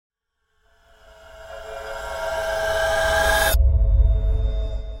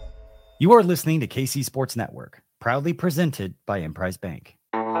You are listening to KC Sports Network, proudly presented by Emprise Bank.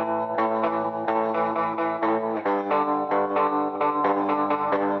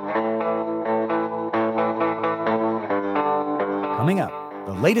 Coming up,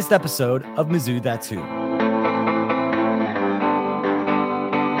 the latest episode of Mizzou That's Who.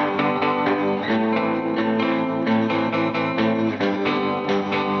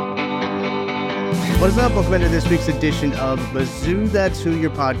 What is up? Welcome into this week's edition of Mizzou That's Who,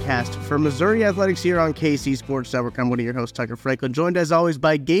 your podcast for Missouri Athletics here on KC Sports Network. I'm one of your hosts, Tucker Franklin, joined as always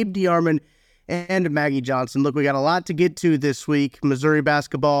by Gabe DeArmond and Maggie Johnson. Look, we got a lot to get to this week. Missouri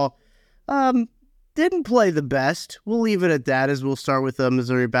basketball didn't play the best. We'll leave it at that as we'll start with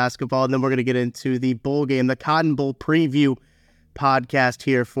Missouri basketball, and then we're going to get into the bowl game, the Cotton Bowl preview podcast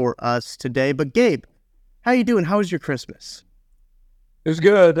here for us today. But Gabe, how you doing? How was your Christmas? It was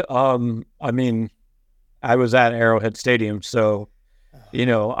good. I was at Arrowhead Stadium, so,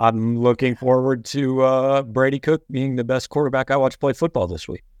 I'm looking forward to Brady Cook being the best quarterback I watched play football this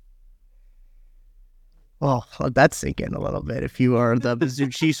week. Well, let that sink in a little bit. If you are the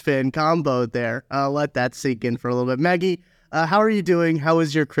Mizzou Chiefs fan combo there, let that sink in for a little bit. Maggie, how are you doing? How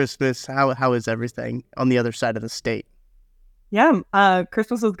was your Christmas? How is everything on the other side of the state? Yeah,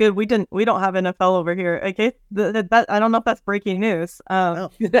 Christmas was good. We don't have NFL over here. Okay, that I don't know if that's breaking news.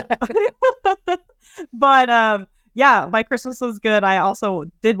 But my Christmas was good. I also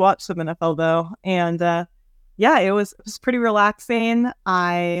did watch some NFL though, and it was pretty relaxing.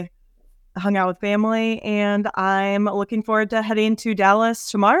 I hung out with family, and I'm looking forward to heading to Dallas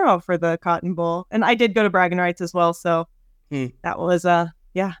tomorrow for the Cotton Bowl. And I did go to Bragging Rights as well, so that was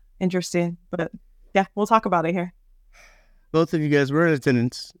interesting. But yeah, we'll talk about it here. Both of you guys were in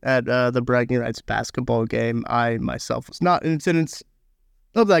attendance at the Bragging Rights basketball game. I myself was not in attendance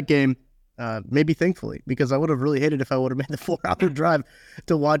of that game. Maybe thankfully, because I would have really hated if I would have made the 4-hour drive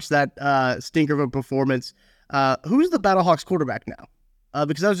to watch that stinker of a performance. Who's the Battlehawks quarterback now?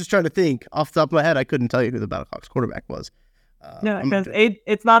 Because I was just trying to think off the top of my head. I couldn't tell you who the Battlehawks quarterback was. Because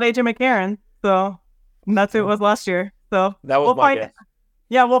it's not AJ McCarron, so that's who it was last year. So that was my guess.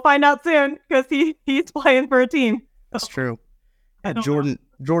 Yeah, we'll find out soon because he's playing for a team. That's true.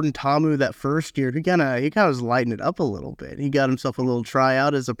 Jordan Tamu that first year, he kind of was lighting it up a little bit. He got himself a little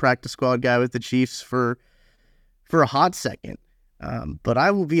tryout as a practice squad guy with the Chiefs for a hot second. But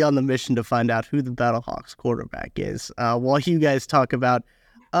I will be on the mission to find out who the Battlehawks quarterback is while you guys talk about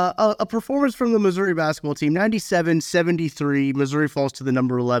a performance from the Missouri basketball team. 97-73, Missouri falls to the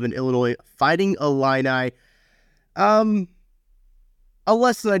number 11 Illinois Fighting Illini. A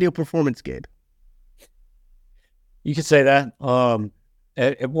less than ideal performance, Gabe. You could say that.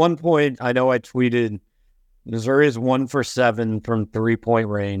 At one point, I know I tweeted, Missouri is 1 for 7 from 3-point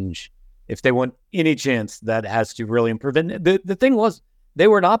range. If they want any chance, that has to really improve. And the thing was, they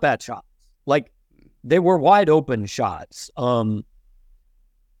were not bad shots. Like, they were wide open shots. You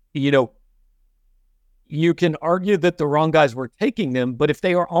can argue that the wrong guys were taking them, but if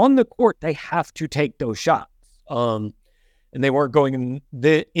they are on the court, they have to take those shots. And they weren't going in.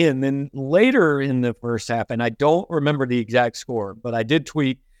 Then later in the first half, and I don't remember the exact score, but I did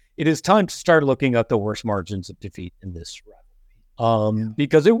tweet, it is time to start looking at the worst margins of defeat in this rivalry.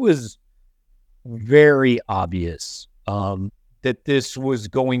 Because it was very obvious that this was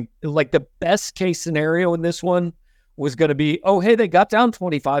going, like the best case scenario in this one was going to be, they got down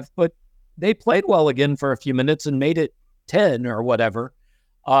 25, but they played well again for a few minutes and made it 10 or whatever.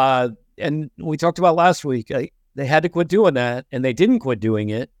 And we talked about last week, they had to quit doing that, and they didn't quit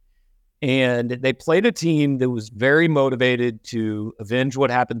doing it. And they played a team that was very motivated to avenge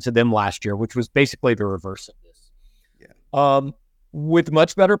what happened to them last year, which was basically the reverse of this. Yeah. With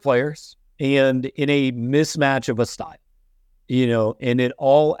much better players and in a mismatch of a style, and it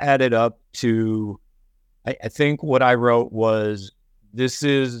all added up to, I think what I wrote was, this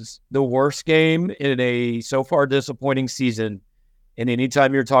is the worst game in a so far disappointing season. And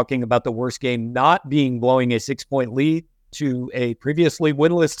anytime you're talking about the worst game not being blowing a 6-point lead to a previously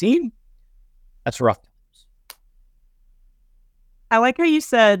winless team, that's rough times. I like how you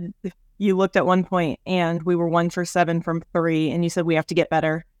said you looked at one point and we were 1 for 7 from 3, and you said we have to get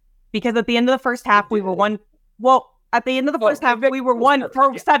better. Because at the end of the first half, we were 1. Well, at the end of the first half, we were 1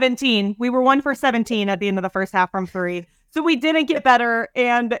 for 17. We were 1 for 17 at the end of the first half from 3. So we didn't get better,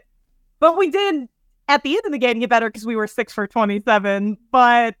 but we did at the end of the game get better because we were 6 for 27,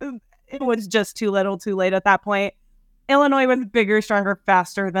 but it was just too little too late at that point. Illinois was bigger, stronger,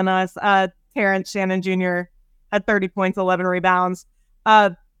 faster than us. Terrence Shannon Jr. had 30 points, 11 rebounds.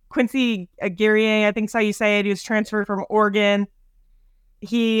 Quincy Aguirre, I think is how you say it, he was transferred from Oregon.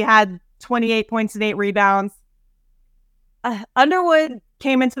 He had 28 points and 8 rebounds. Underwood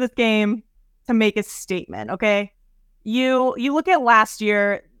came into this game to make a statement, okay? You look at last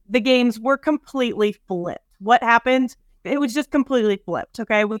year, the games were completely flipped. What happened? It was just completely flipped,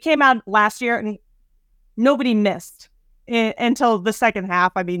 okay? We came out last year and nobody missed until the second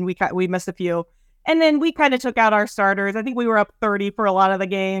half. I mean, we missed a few. And then we kind of took out our starters. I think we were up 30 for a lot of the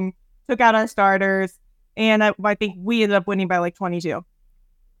game, took out our starters, and I think we ended up winning by like 22.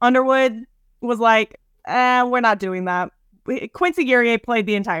 Underwood was like, we're not doing that. Quincy Guerrier played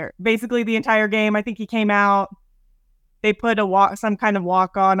basically the entire game. I think he came out. They put some kind of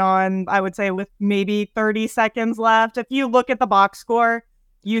walk-on, I would say, with maybe 30 seconds left. If you look at the box score,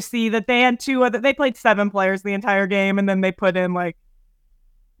 you see that they had they played 7 players the entire game, and then they put in like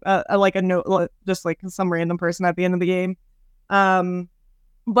a note, just like some random person at the end of the game.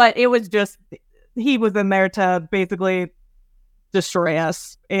 But it was just, he was in there to basically destroy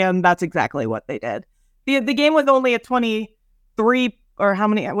us, and that's exactly what they did. The game was only at 23, or how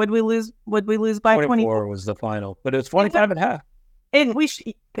many would we lose? Would we lose by 24 was the final, but it's 25 and a half. And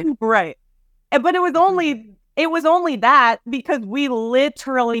right. But it was only that because we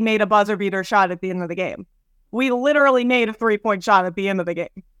literally made a buzzer beater shot at the end of the game. We literally made a 3-point shot at the end of the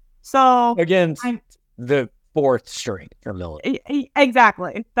game. So against the 4th string from Illinois.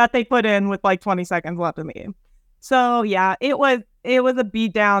 Exactly. That they put in with like 20 seconds left in the game. So yeah, it was a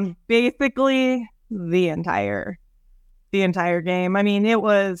beat down basically the entire game. I mean, it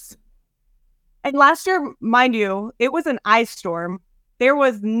was, and last year, mind you, it was an ice storm. There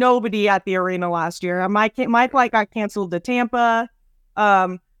was nobody at the arena last year. My flight got canceled to Tampa.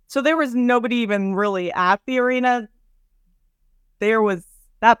 So there was nobody even really at the arena.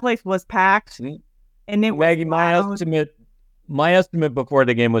 That place was packed. And it Maggie, was my estimate before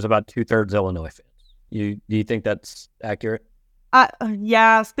the game was about 2/3 Illinois fans. Do you think that's accurate?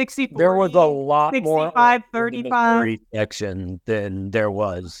 Yeah, 64. There was a lot 65, more 35 section than there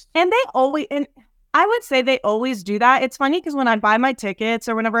was. And I would say they always do that. It's funny because when I buy my tickets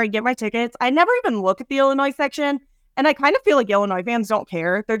or whenever I get my tickets, I never even look at the Illinois section. And I kind of feel like Illinois fans don't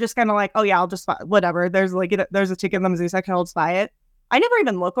care. They're just kind of like, oh yeah, I'll just buy whatever. There's a ticket in the Mizzou section, I'll just buy it. I never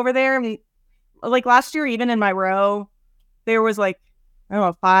even look over there. I mean, like last year, even in my row, there was like, I don't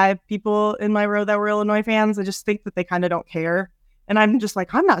know, 5 people in my row that were Illinois fans. I just think that they kind of don't care. And I'm just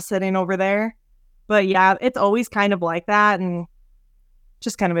like, I'm not sitting over there. But yeah, it's always kind of like that, and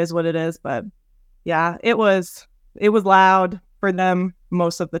just kind of is what it is. But yeah, it was loud for them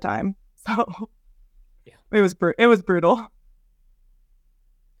most of the time. So yeah, it was brutal.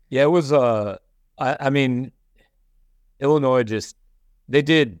 Yeah, it was. I mean, Illinois they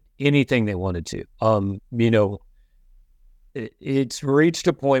did anything they wanted to. It's reached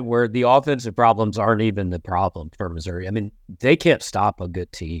a point where the offensive problems aren't even the problem for Missouri. I mean, they can't stop a good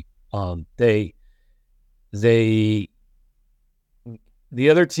team. The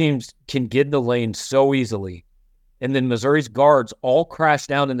other teams can get in the lane so easily, and then Missouri's guards all crash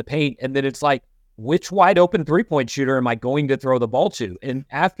down in the paint, and then it's like, which wide open 3-point shooter am I going to throw the ball to? And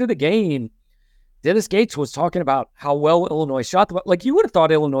after the game, Dennis Gates was talking about how well Illinois shot the ball. Like, you would have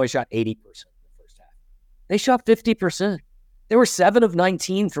thought Illinois shot 80% in the first half. They shot 50%. They were 7 of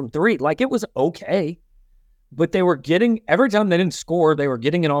 19 from 3. Like, it was okay. But they were getting, every time they didn't score, they were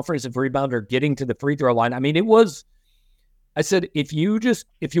getting an offensive rebound or getting to the free throw line. I mean, I said, if you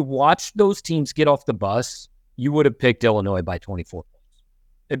watched those teams get off the bus, you would have picked Illinois by 24 points.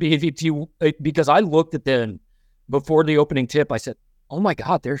 Because I looked at them before the opening tip, I said, oh my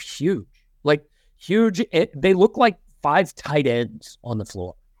God, they're huge. Like, huge. They look like 5 tight ends on the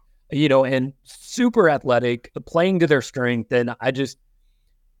floor, and super athletic, playing to their strength. And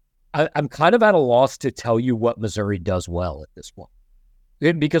I'm kind of at a loss to tell you what Missouri does well at this point,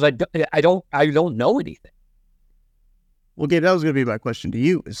 because I don't know anything. Well, Gabe, that was going to be my question to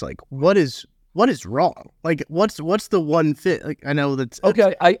you. It's like, what is wrong? Like, what's the one fit? Like, I know that's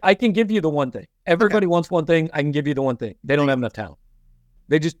okay. I can give you the one thing. Everybody wants one thing. I can give you the one thing. They don't have enough talent.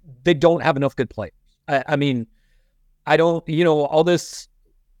 They don't have enough good players. I mean, I don't, all this,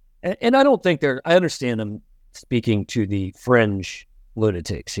 and I don't think I understand them speaking to the fringe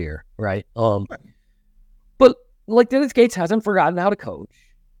lunatics here, right? But like, Dennis Gates hasn't forgotten how to coach.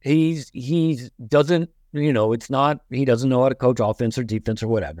 He doesn't know how to coach offense or defense or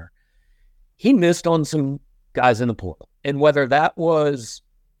whatever. He missed on some guys in the portal, and whether that was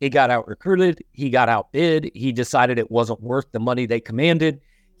he got out recruited, he got outbid, he decided it wasn't worth the money they commanded.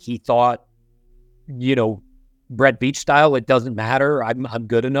 He thought, Brett Beach style, it doesn't matter. I'm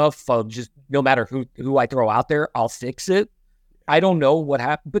good enough. I'll just, no matter who I throw out there, I'll fix it. I don't know what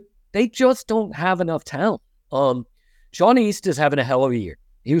happened, but they just don't have enough talent. Sean East is having a hell of a year.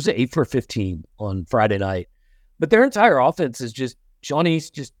 He was 8 for 15 on Friday night, but their entire offense is just, Sean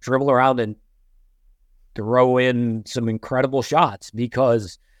East just dribble around and throw in some incredible shots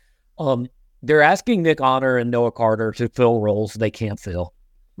because they're asking Nick Honor and Noah Carter to fill roles they can't fill.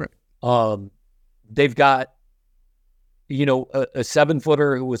 Right. They've got, a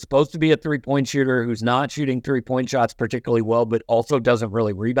 7-footer who was supposed to be a 3-point shooter who's not shooting 3-point shots particularly well, but also doesn't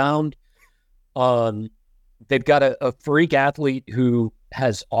really rebound. They've got a freak athlete who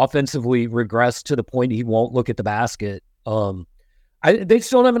has offensively regressed to the point he won't look at the basket. They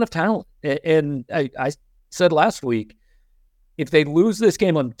still don't have enough talent. And I said last week, if they lose this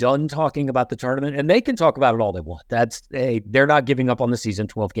game, I'm done talking about the tournament. And they can talk about it all they want. They're not giving up on the season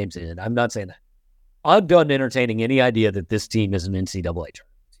 12 games in. I'm not saying that. I'm done entertaining any idea that this team is an NCAA tournament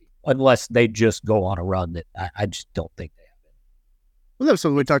team, unless they just go on a run that I just don't think they have. Well, that was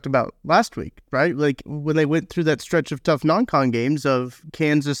something we talked about last week, right? Like when they went through that stretch of tough non-con games of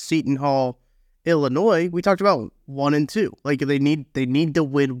Kansas, Seton Hall, Illinois, we talked about 1 and 2. Like they need to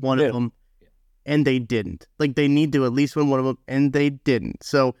win one of them, and they didn't. Like they need to at least win one of them, and they didn't.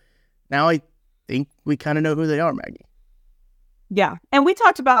 So now I think we kind of know who they are, Maggie. Yeah, and we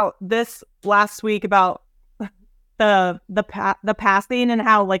talked about this last week about the passing and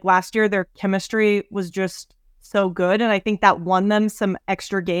how like last year their chemistry was just so good, and I think that won them some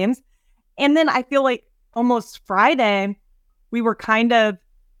extra games. And then I feel like almost Friday we were kind of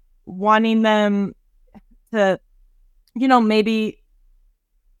wanting them to, maybe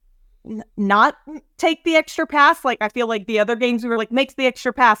not take the extra pass. Like I feel like the other games we were like, make the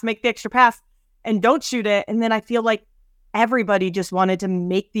extra pass, and don't shoot it. And then I feel like everybody just wanted to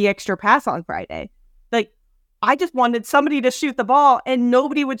make the extra pass on Friday. Like I just wanted somebody to shoot the ball and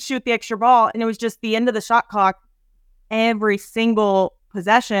nobody would shoot the extra ball. And it was just the end of the shot clock every single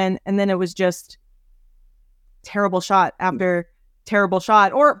possession. And then it was just terrible shot after terrible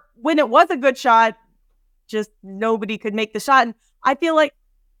shot. Or when it was a good shot, just nobody could make the shot. And I feel like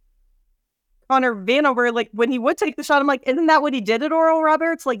Connor Vanover, like when he would take the shot, I'm like, isn't that what he did at Oral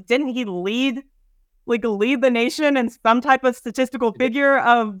Roberts? Like, didn't he lead the nation in some type of statistical figure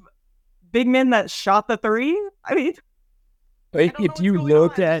of big men that shot the three? I mean, if you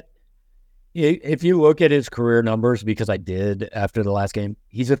look at his career numbers, because I did after the last game,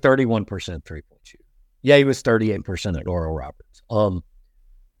 he's a 31% 3-point shooter. Yeah, he was 38% at Oral Roberts.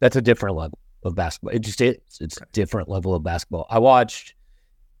 That's a different level of basketball. It just is. It's a different level of basketball.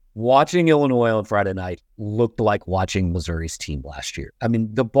 Watching Illinois on Friday night looked like watching Missouri's team last year. I mean,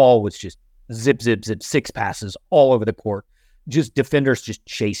 the ball was just zip, 6 passes all over the court, just defenders just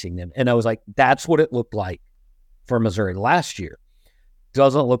chasing them. And I was like, that's what it looked like for Missouri last year.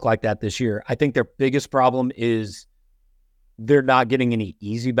 Doesn't look like that this year. I think their biggest problem is they're not getting any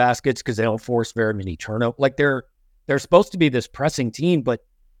easy baskets because they don't force very many turnovers. Like they're supposed to be this pressing team, but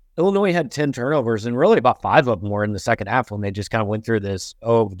Illinois had 10 turnovers, and really about 5 of them were in the second half when they just kind of went through this,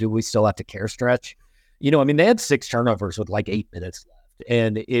 do we still have to care stretch? They had 6 turnovers with like 8 minutes left.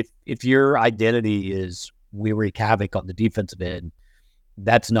 And if your identity is we wreak havoc on the defensive end,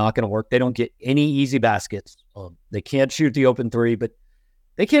 that's not going to work. They don't get any easy baskets. They can't shoot the open three, but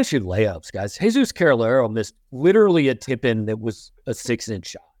they can't shoot layups, guys. Jesus Carolero missed literally a tip-in that was a 6-inch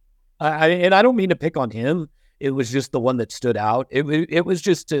shot. And I don't mean to pick on him. It was just the one that stood out. It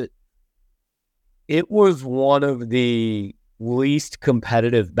was one of the least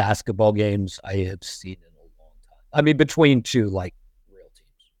competitive basketball games I have seen in a long time. I mean, between two like real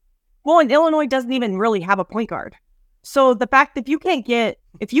teams. Well, and Illinois doesn't even really have a point guard. So the fact that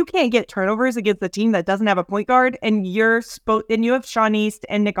if you can't get turnovers against a team that doesn't have a point guard, and you have Sean East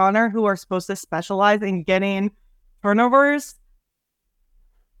and Nick Honor who are supposed to specialize in getting turnovers,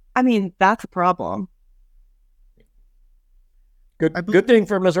 I mean, that's a problem. Good thing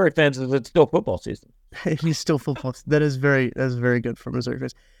for Missouri fans is it's still football season. It is still football. That is very good for Missouri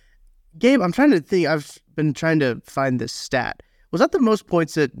fans. Gabe, I'm trying to think. I've been trying to find this stat. Was that the most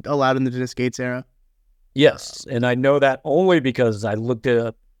points that allowed in the Dennis Gates era? Yes, and I know that only because I looked it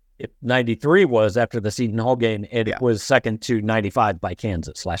up. 93 was after the Seton Hall game, and it was second to 95 by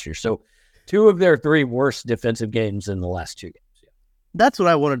Kansas last year. So 2 of their 3 worst defensive games in the last 2 games. That's what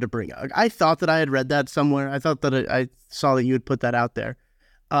I wanted to bring up. I thought that I had read that somewhere. I thought that I saw that you had put that out there,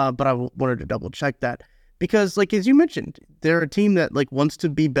 but I wanted to double check that because, like as you mentioned, they're a team that like wants to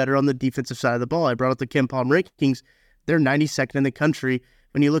be better on the defensive side of the ball. I brought up the KenPom rankings. They're 92nd in the country.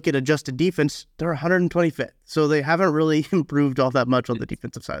 When you look at adjusted defense, they're 125th. So they haven't really improved all that much on the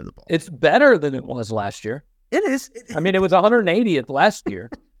defensive side of the ball. It's better than it was last year. It is. I mean, it was 180th last year.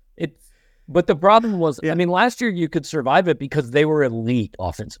 But the problem was, I mean, last year you could survive it because they were elite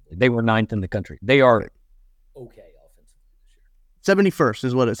offensively. They were 9th in the country. They are okay offensively this year. 71st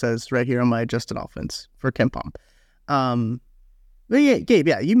is what it says right here on my adjusted offense for KenPom. But yeah, Gabe,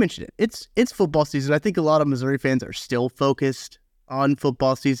 yeah, you mentioned it. It's football season. I think a lot of Missouri fans are still focused on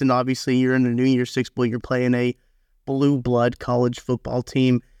football season. Obviously, you're in a New Year's Six Bowl. You're playing a blue blood college football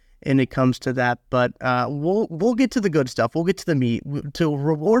team, and it comes to that. But we'll get to the good stuff. We'll get to the meat. To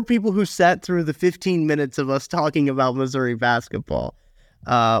reward people who sat through the 15 minutes of us talking about Missouri basketball,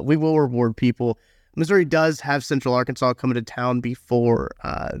 we will reward people. Missouri does have Central Arkansas coming to town before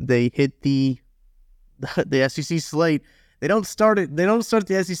they hit the SEC slate. They don't start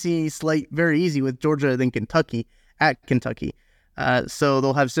the SEC slate very easy with Georgia and then Kentucky at Kentucky. So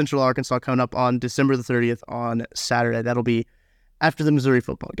they'll have Central Arkansas coming up on December the 30th on Saturday. That'll be after the Missouri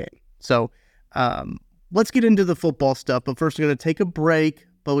football game. So let's get into the football stuff. But first, we're going to take a break.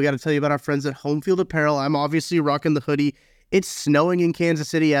 But we got to tell you about our friends at Home Field Apparel. I'm obviously rocking the hoodie. It's snowing in Kansas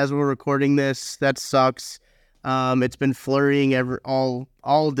City as we're recording this. That sucks. It's been flurrying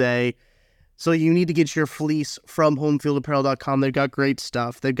all day. So you need to get your fleece from homefieldapparel.com. They've got great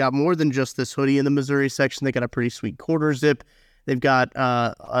stuff. They've got more than just this hoodie in the Missouri section. They got a pretty sweet quarter zip. They've got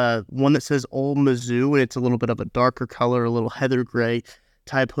one that says Old Mizzou, and it's a little bit of a darker color, a little heather gray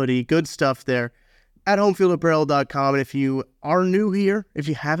type hoodie. Good stuff there at homefieldapparel.com. And if you are new here, if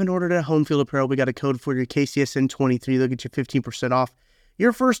you haven't ordered at Home Field Apparel, we got a code for your KCSN23. They'll get you 15% off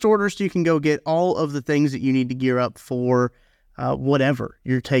your first order, so you can go get all of the things that you need to gear up for whatever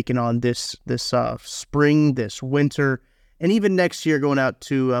you're taking on this spring, this winter, and even next year going out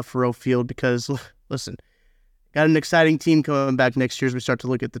to Faurot Field. Because, listen, got an exciting team coming back next year as we start to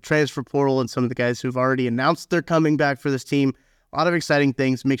look at the transfer portal and some of the guys who've already announced they're coming back for this team. A lot of exciting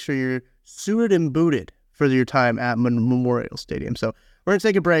things. Make sure you're suited and booted for your time at Memorial Stadium. So we're going to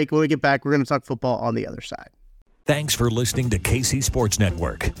take a break. When we get back, we're going to talk football on the other side. Thanks for listening to KC Sports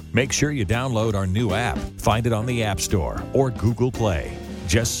Network. Make sure you download our new app. Find it on the App Store or Google Play.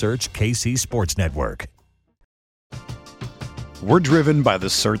 Just search KC Sports Network. We're driven by the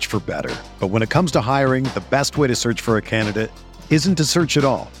search for better. But when it comes to hiring, the best way to search for a candidate isn't to search at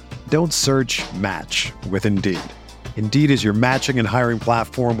all. Don't search, match with Indeed. Indeed is your matching and hiring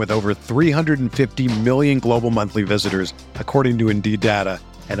platform with over 350 million global monthly visitors, according to Indeed data,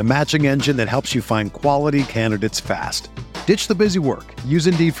 and a matching engine that helps you find quality candidates fast. Ditch the busy work. Use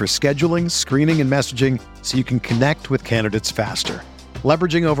Indeed for scheduling, screening, and messaging so you can connect with candidates faster.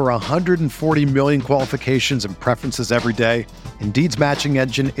 Leveraging over 140 million qualifications and preferences every day, Indeed's matching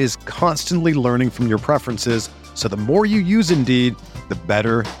engine is constantly learning from your preferences, so the more you use Indeed, the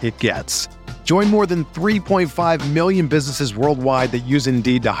better it gets. Join more than 3.5 million businesses worldwide that use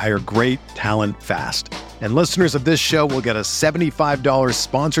Indeed to hire great talent fast. And listeners of this show will get a $75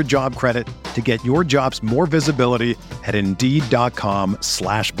 sponsored job credit to get your jobs more visibility at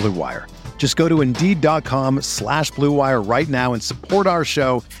Indeed.com/Blue Wire. Just go to Indeed.com/Blue Wire right now and support our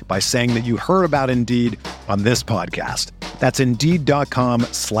show by saying that you heard about Indeed on this podcast. That's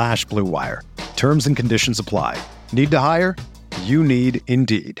Indeed.com/Blue Wire. Terms and conditions apply. Need to hire? You need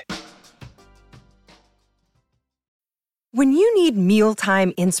Indeed. When you need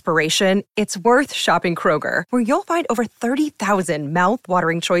mealtime inspiration, it's worth shopping Kroger, where you'll find over 30,000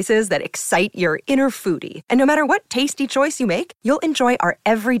 mouth-watering choices that excite your inner foodie. And no matter what tasty choice you make, you'll enjoy our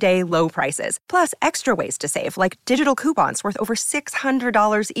everyday low prices, plus extra ways to save, like digital coupons worth over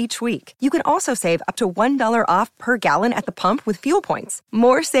 $600 each week. You can also save up to $1 off per gallon at the pump with fuel points.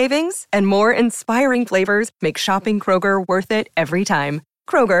 More savings and more inspiring flavors make shopping Kroger worth it every time.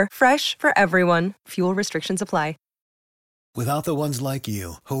 Kroger, fresh for everyone. Fuel restrictions apply. Without the ones like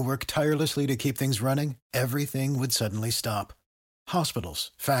you, who work tirelessly to keep things running, everything would suddenly stop.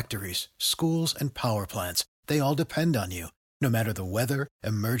 Hospitals, factories, schools, and power plants, they all depend on you. No matter the weather,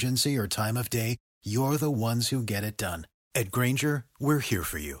 emergency, or time of day, you're the ones who get it done. At Grainger, we're here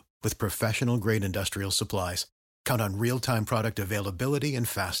for you with professional-grade industrial supplies. Count on real-time product availability and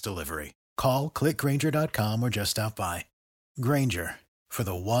fast delivery. Call, click Grainger.com, or just stop by. Grainger, for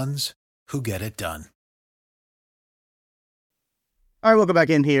the ones who get it done. All right, welcome back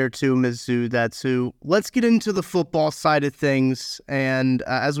in here to Mizzou That's Who. Let's get into the football side of things. And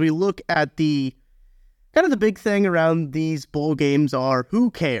as we look at the big thing around these bowl games are who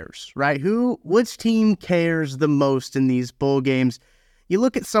cares, right? Which team cares the most in these bowl games? You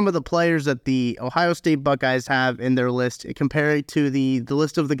look at some of the players that the Ohio State Buckeyes have in their list, compare it to the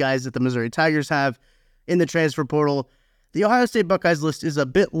list of the guys that the Missouri Tigers have in the transfer portal. The Ohio State Buckeyes list is a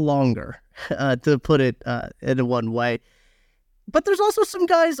bit longer, to put it in one way. But there's also some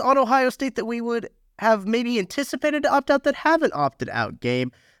guys on Ohio State that we would have maybe anticipated to opt out that haven't opted out,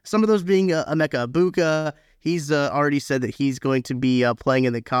 Gabe. Some of those being Emeka Ibuka. He's already said that he's going to be playing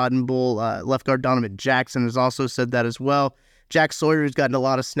in the Cotton Bowl. Left guard Donovan Jackson has also said that as well. Jack Sawyer has gotten a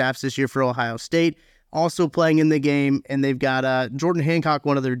lot of snaps this year for Ohio State. also playing in the game, and they've got Jordan Hancock,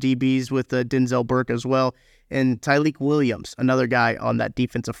 one of their DBs, with Denzel Burke as well, and Tyleek Williams, another guy on that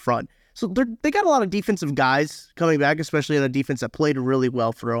defensive front. So they got a lot of defensive guys coming back, especially on a defense that played really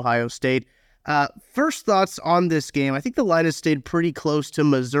well for Ohio State. First thoughts on this game. I think the line has stayed pretty close to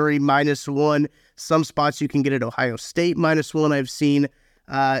Missouri -1. Some spots you can get at Ohio State -1 I've seen.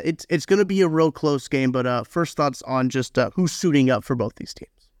 It's going to be a real close game, but first thoughts on just who's suiting up for both these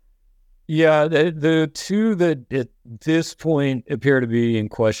teams. Yeah, the two that at this point appear to be in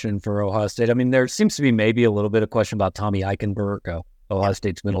question for Ohio State. I mean, there seems to be maybe a little bit of question about Tommy Eichenberg, Ohio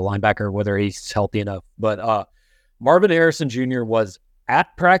State's middle linebacker, whether he's healthy enough. But Marvin Harrison Jr. was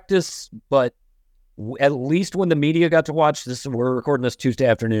at practice, but at least when the media got to watch this, we're recording this Tuesday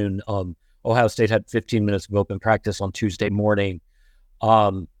afternoon. Ohio State had 15 minutes of open practice on Tuesday morning.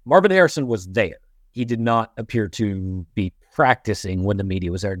 Marvin Harrison was there. He did not appear to be practicing when the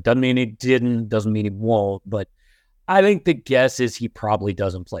media was there. Doesn't mean he didn't, doesn't mean he won't, but I think the guess is he probably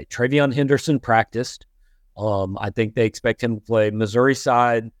doesn't play. Travion Henderson practiced. I think they expect him to play. Missouri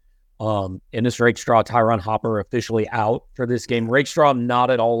side, Ennis Rakestraw, Tyron Hopper officially out for this game. Rakestraw, not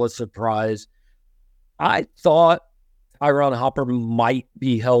at all a surprise. I thought Tyron Hopper might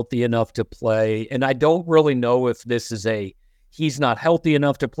be healthy enough to play, and I don't really know if this is he's not healthy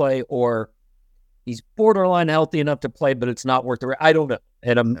enough to play or he's borderline healthy enough to play, but it's not worth the risk. I don't know.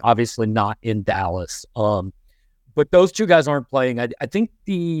 And I'm obviously not in Dallas. But those two guys aren't playing. I think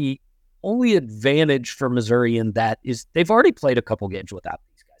the only advantage for Missouri in that is they've already played a couple games without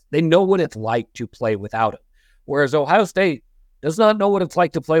these guys. They know what it's like to play without him. Whereas Ohio State does not know what it's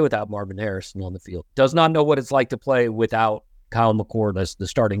like to play without Marvin Harrison on the field. Does not know what it's like to play without Kyle McCord as the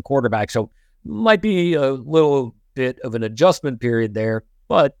starting quarterback. So might be a little bit of an adjustment period there.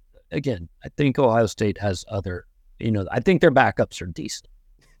 But again, I think Ohio State has other, I think their backups are decent.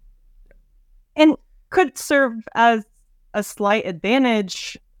 And could serve as a slight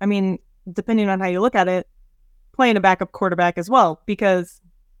advantage, I mean, depending on how you look at it, playing a backup quarterback as well, because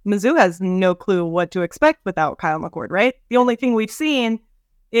Mizzou has no clue what to expect without Kyle McCord, right? The only thing we've seen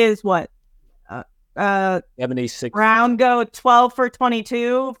is what? 76. Brown go 12 for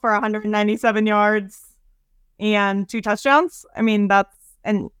 22 for 197 yards and 2 touchdowns. I mean, I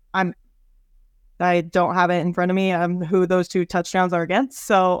don't have it in front of me who those 2 touchdowns are against,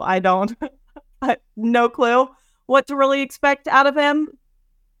 so I don't, no clue what to really expect out of him.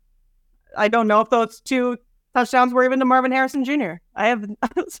 I don't know if those 2 touchdowns were even to Marvin Harrison Jr. They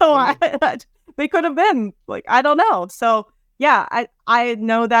could have been, I don't know. So yeah, I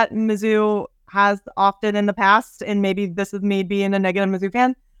know that Mizzou has often in the past, and maybe this is me being a negative Mizzou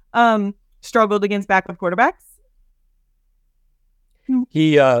fan, struggled against backup quarterbacks.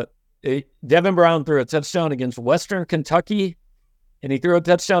 Devin Brown threw a touchdown against Western Kentucky, and he threw a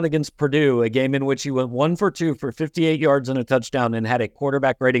touchdown against Purdue, a game in which he went 1 for 2 for 58 yards and a touchdown and had a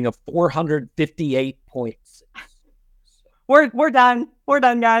quarterback rating of 458 points. We're done. We're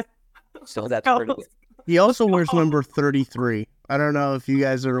done, guys. So that's pretty good. He also wears number 33. I don't know if you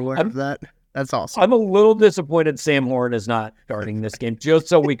guys are aware of that. That's awesome. I'm a little disappointed Sam Horn is not starting this game, just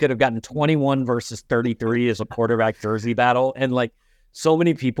so we could have gotten 21 versus 33 as a quarterback jersey battle. And so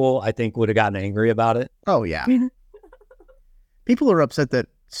many people, I think, would have gotten angry about it. Oh, yeah. People are upset that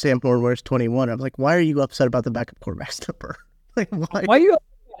Sam Horn wears 21. I'm like, why are you upset about the backup quarterback's number? Why are you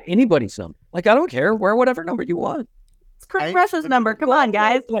upset about anybody's number? I don't care. Wear whatever number you want. It's Chris Rush's number. Come on,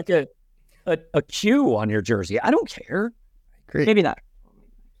 guys. Like a Q on your jersey. I don't care. Great. Maybe not.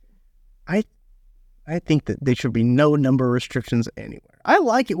 I think that there should be no number restrictions anywhere. I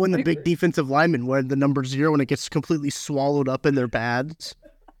like it when the big defensive linemen wear the number 0 when it gets completely swallowed up in their pads.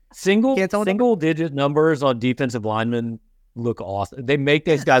 Single digit numbers on defensive linemen look awesome. They make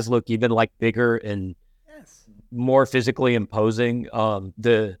these guys look even bigger and more physically imposing.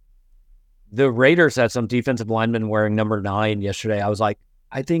 The Raiders had some defensive linemen wearing number 9 yesterday. I was like,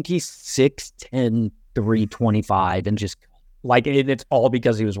 I think he's 6'10", 325, and just it's all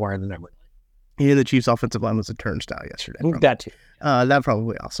because he was wearing the number 9. Yeah, the Chiefs' offensive line was a turnstile yesterday. That too. That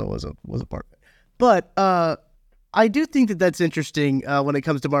probably also was a part of it. But I do think that that's interesting when it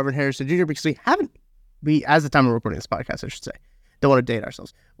comes to Marvin Harrison Jr. because we, as the time of recording this podcast, I should say, don't want to date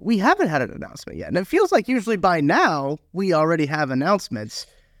ourselves. We haven't had an announcement yet. And it feels like usually by now we already have announcements.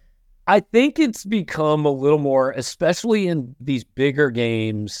 I think it's become a little more, especially in these bigger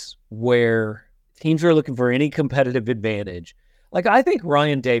games where teams are looking for any competitive advantage. I think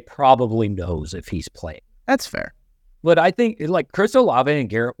Ryan Day probably knows if he's playing. That's fair. But I think Chris Olave and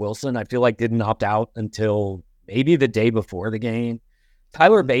Garrett Wilson, I feel didn't opt out until maybe the day before the game.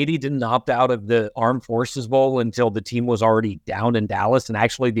 Tyler Beatty didn't opt out of the Armed Forces Bowl until the team was already down in Dallas. And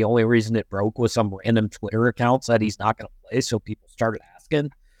actually, the only reason it broke was some random Twitter account said he's not going to play. So people started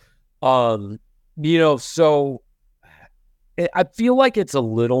asking. So I feel like it's a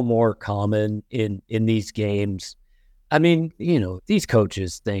little more common in these games. I mean, these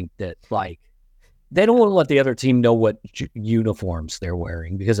coaches think that, like, they don't want to let the other team know what uniforms they're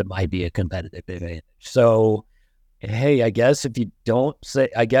wearing because it might be a competitive advantage. So, hey, I guess if you don't say,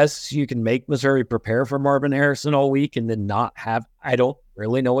 I guess you can make Missouri prepare for Marvin Harrison all week and then not have, I don't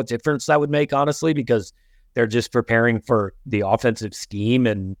really know what difference that would make, honestly, because they're just preparing for the offensive scheme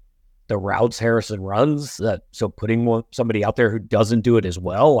and the routes Harrison runs. So putting somebody out there who doesn't do it as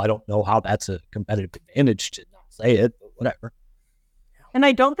well, I don't know how that's a competitive advantage to not say it, but whatever. And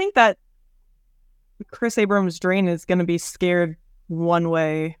I don't think that Chris Abrams-Drain is going to be scared one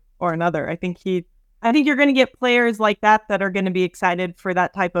way or another. I think you're going to get players like that are going to be excited for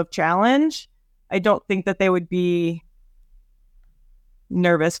that type of challenge. I don't think that they would be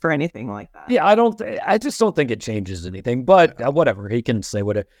nervous for anything like that. Yeah, I just don't think it changes anything, but whatever, he can say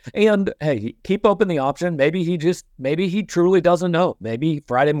whatever. And hey, keep open the option. Maybe he truly doesn't know. Maybe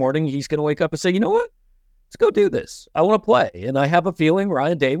Friday morning he's going to wake up and say, you know what? Let's go do this. I want to play. And I have a feeling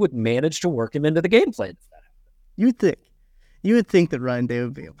Ryan Day would manage to work him into the game plan. You would think that Ryan Day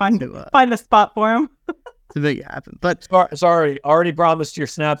would be able to find a spot for him to make it happen. But sorry, already promised your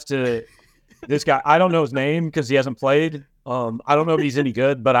snaps to this guy. I don't know his name because he hasn't played. I don't know if he's any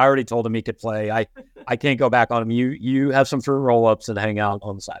good, but I already told him he could play. I can't go back on him. You have some fruit roll-ups and hang out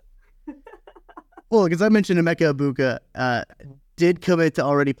on the side. Well, because I mentioned Emeka Egbuka did commit to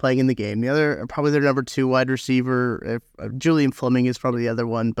already playing in the game. The other, probably their number 2 wide receiver, Julian Fleming is probably the other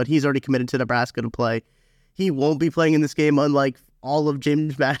one, but he's already committed to Nebraska to play. He won't be playing in this game, unlike all of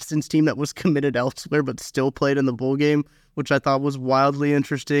James Madison's team that was committed elsewhere but still played in the bowl game, which I thought was wildly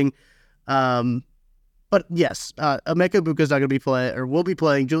interesting. But yes, Emeka Egbuka is not going to be playing, or will be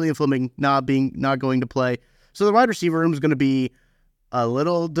playing. Julian Fleming not going to play. So the wide receiver room is going to be a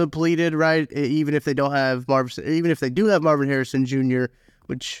little depleted, right? Even if they do have Marvin Harrison Jr.,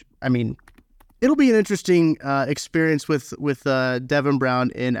 which, I mean, it'll be an interesting experience with Devin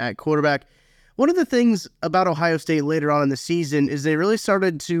Brown in at quarterback. One of the things about Ohio State later on in the season is they really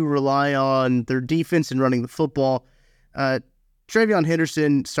started to rely on their defense and running the football. TreVeyon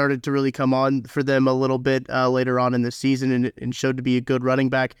Henderson started to really come on for them a little bit later on in the season and showed to be a good running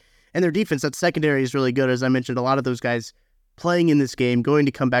back. And their defense, that secondary, is really good. As I mentioned, a lot of those guys playing in this game, going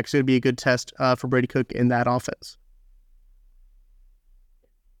to come back. So it'd be a good test for Brady Cook in that offense.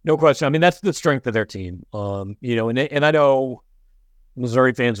 No question. I mean, that's the strength of their team. And I know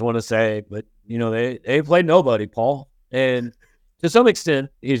Missouri fans want to say, but they played nobody, Paul. And to some extent,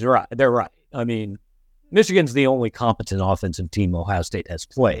 he's right. They're right. I mean, Michigan's the only competent offensive team Ohio State has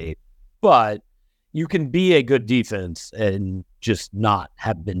played, but you can be a good defense and just not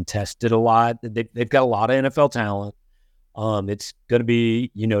have been tested a lot. They've got a lot of NFL talent. It's going to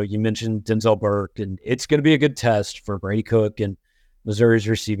be, you mentioned Denzel Burke, and it's going to be a good test for Brady Cook and Missouri's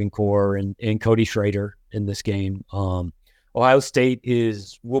receiving core and Cody Schrader in this game. Ohio State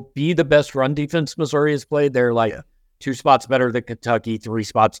will be the best run defense Missouri has played. They're 2 spots better than Kentucky, 3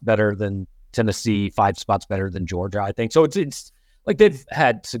 spots better than Tennessee, 5 spots better than Georgia, I think. So it's like they've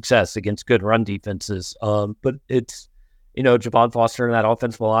had success against good run defenses. But it's, Javon Foster in that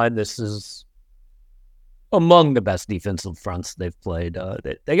offensive line, this is among the best defensive fronts they've played.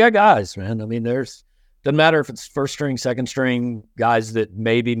 They got guys, man. I mean, doesn't matter if it's first string, second string guys that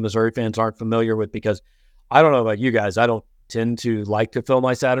maybe Missouri fans aren't familiar with, because I don't know about you guys. I don't tend to like to fill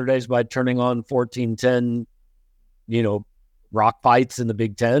my Saturdays by turning on 14-10, rock fights in the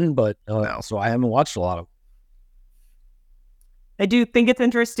Big Ten, but so I haven't watched a lot of them. I do think it's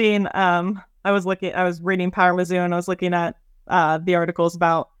interesting. I was reading Power Mizzou, and I was looking at the articles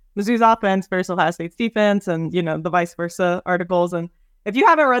about Mizzou's offense versus Ohio State's defense, and the vice versa articles. And if you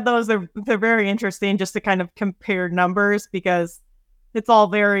haven't read those, they're very interesting just to kind of compare numbers, because it's all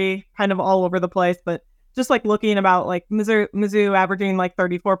very kind of all over the place. But just like looking about Mizzou averaging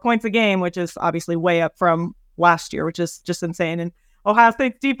 34 points a game, which is obviously way up from last year, which is just insane. And Ohio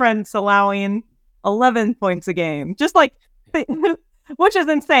State's defense allowing 11 points a game, which is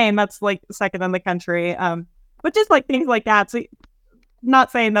insane. That's second in the country. But just things like that. So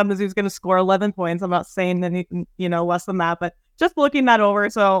not saying that Mizzou's going to score 11 points. I'm not saying anything, less than that, but just looking that over.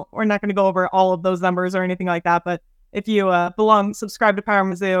 So we're not going to go over all of those numbers or anything like that. But if you subscribe to Power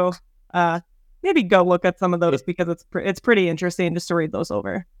Mizzou, maybe go look at some of those, because it's pretty interesting just to read those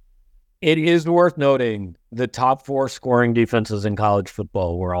over. It is worth noting the top 4 scoring defenses in college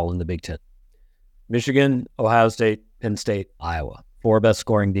football were all in the Big Ten. Michigan, Ohio State, Penn State, Iowa. 4 best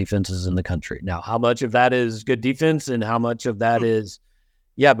scoring defenses in the country. Now, how much of that is good defense and how much of that is,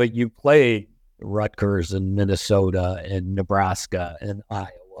 yeah, but you play Rutgers and Minnesota and Nebraska and Iowa.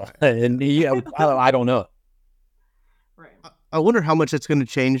 And I don't know. Right. I wonder how much it's going to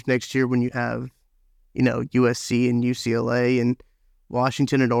change next year when you have, USC and UCLA and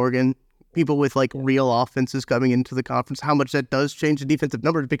Washington and Oregon, people with like real offenses coming into the conference, how much that does change the defensive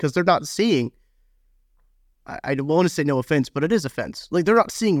numbers because they're not seeing, I don't want to say no offense, but it is offense. Like they're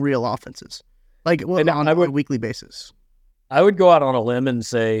not seeing real offenses, like on a weekly basis. I would go out on a limb and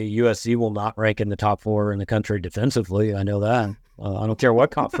say USC will not rank in the top 4 in the country defensively. I know that. I don't care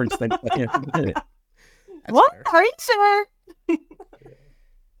what conference they play in. What? Are you sure?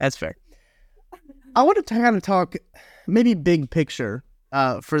 That's fair. I want to kind of talk maybe big picture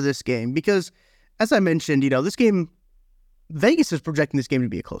for this game because, as I mentioned, this game, Vegas is projecting this game to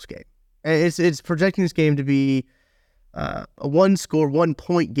be a close game. It's projecting this game to be a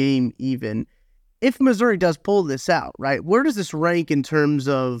 1-point game even. If Missouri does pull this out, right, where does this rank in terms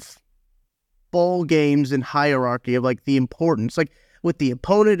of bowl games and hierarchy of like the importance, like with the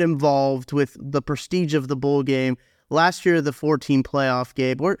opponent involved, with the prestige of the bowl game? Last year, the 14 playoff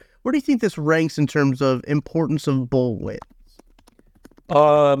game. Where do you think this ranks in terms of importance of bowl wins?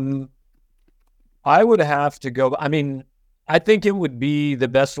 I would have to go. I mean, I think it would be the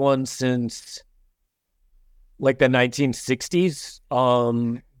best one since like the 1960s.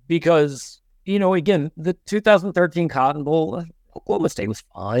 Because, again, the 2013 Cotton Bowl, Oklahoma State was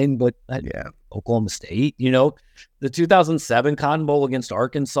fine, but Oklahoma State, the 2007 Cotton Bowl against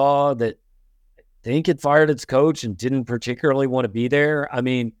Arkansas that I think it fired its coach and didn't particularly want to be there. I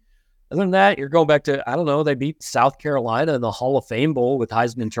mean, other than that, you're going back to, I don't know, they beat South Carolina in the Hall of Fame Bowl with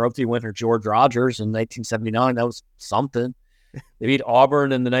Heisman Trophy winner George Rogers in 1979. That was something. They beat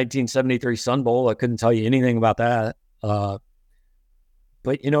Auburn in the 1973 Sun Bowl. I couldn't tell you anything about that. But,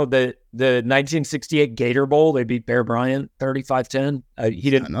 the 1968 Gator Bowl, they beat Bear Bryant 35-10. He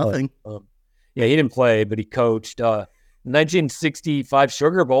didn't nothing. He didn't play, but he coached. 1965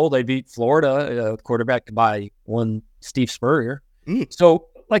 Sugar Bowl, they beat Florida, quarterbacked by one Steve Spurrier. So,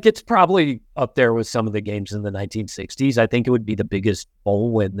 it's probably up there with some of the games in the 1960s. I think it would be the biggest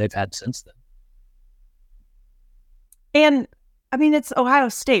bowl win they've had since then. And, I mean, it's Ohio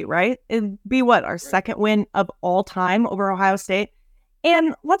State, right? It'd be our second win of all time over Ohio State.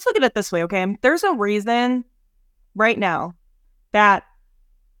 And let's look at it this way, okay? There's a reason right now that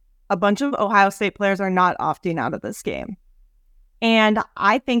a bunch of Ohio State players are not opting out of this game. And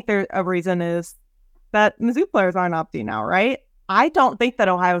I think a reason is that Mizzou players aren't opting out, right? I don't think that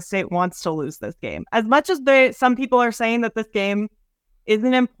Ohio State wants to lose this game. As much as some people are saying that this game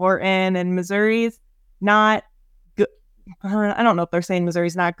isn't important and Missouri's not good. I don't know if they're saying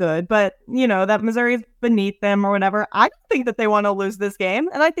Missouri's not good, but, that Missouri's beneath them or whatever. I don't think that they want to lose this game.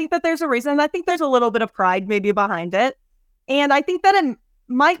 And I think that there's a reason. I think there's a little bit of pride maybe behind it. And I think that it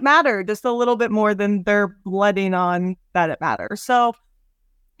might matter just a little bit more than they're letting on that it matters. So,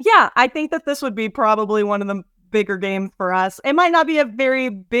 yeah, I think that this would be probably one of the bigger games for us. It might not be a very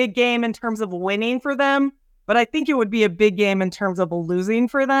big game in terms of winning for them, but I think it would be a big game in terms of losing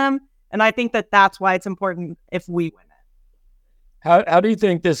for them. And I think that that's why it's important if we win it. How do you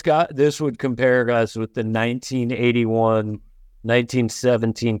think this would compare, guys, with the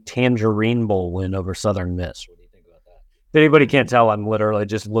 1981-1917 Tangerine Bowl win over Southern Miss? What do you think about that? If anybody can't tell, I'm literally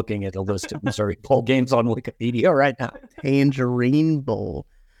just looking at a list of Missouri bowl games on Wikipedia right now. Tangerine Bowl.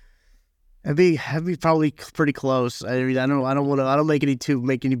 That'd be probably pretty close. I mean, I don't make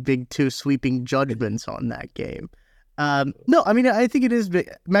any big too sweeping judgments on that game. No, I mean, I think it is big.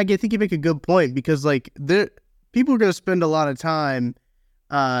 Maggie, I think you make a good point because people are going to spend a lot of time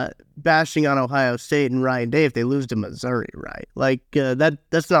bashing on Ohio State and Ryan Day if they lose to Missouri, right?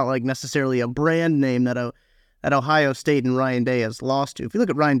 That's not necessarily a brand name that Ohio State and Ryan Day has lost to. If you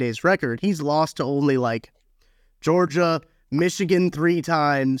look at Ryan Day's record, he's lost to only Georgia, Michigan 3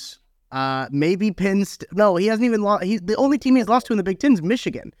 times. Maybe Penn State. No, he hasn't even lost. The only team he's lost to in the Big Ten is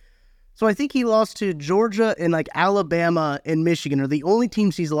Michigan. So I think he lost to Georgia and Alabama and Michigan are the only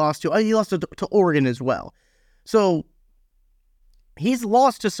teams he's lost to. He lost to Oregon as well. So he's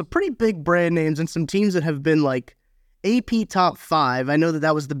lost to some pretty big brand names and some teams that have been AP top 5. I know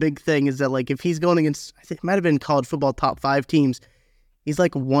that was the big thing is that if he's going against, I think it might have been college football top 5 teams, he's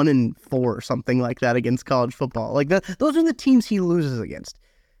 1-4 or something like that against college football. Those are the teams he loses against.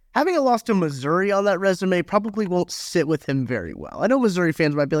 Having a loss to Missouri on that resume probably won't sit with him very well. I know Missouri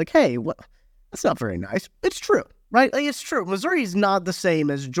fans might be like, hey, that's not very nice. It's true, right? It's true. Missouri is not the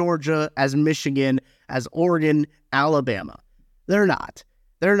same as Georgia, as Michigan, as Oregon, Alabama. They're not.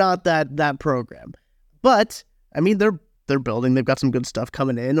 They're not that program. But, I mean, they're they're building. They've got some good stuff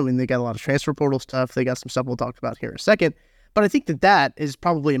coming in. I mean, they got a lot of transfer portal stuff. They got some stuff we'll talk about here in a second. But I think that is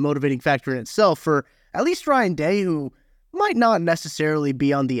probably a motivating factor in itself for at least Ryan Day, who might not necessarily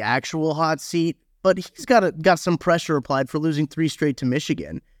be on the actual hot seat, but he's got some pressure applied for losing 3 straight to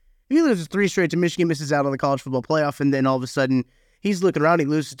Michigan. If he loses 3 straight to Michigan, misses out on the college football playoff, and then all of a sudden he's looking around, he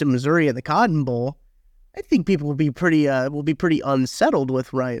loses to Missouri at the Cotton Bowl, I think people will be pretty unsettled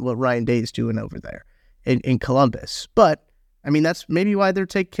with what Ryan Day is doing over there in Columbus. But I mean, that's maybe why they're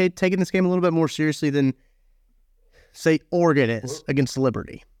taking this game a little bit more seriously than, say, Oregon is against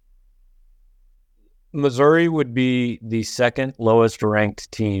Liberty. Missouri would be the second lowest ranked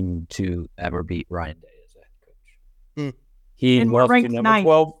team to ever beat Ryan Day as a head coach. He lost to number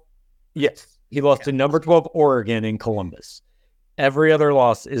 12. Yes, he lost to number 12 Oregon in Columbus. Every other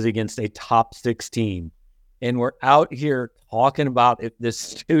loss is against a top 6 team. And we're out here talking about if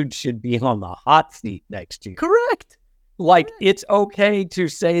this dude should be on the hot seat next year. Correct. Like, it's okay to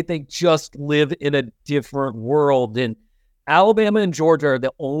say they just live in a different world. And Alabama and Georgia are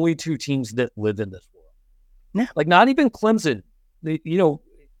the only 2 teams that live in this world. Yeah. Like, not even Clemson.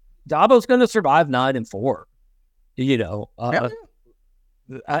 Dabo's going to survive 9-4.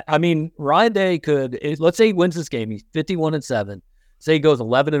 I mean, Ryan Day could, let's say he wins this game. He's 51-7. Say he goes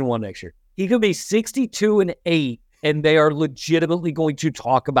 11-1 next year. He could be 62-8, and they are legitimately going to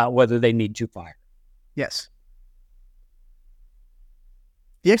talk about whether they need to fire. Yes.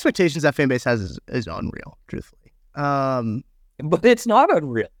 The expectations that fan base has is unreal, truthfully. But it's not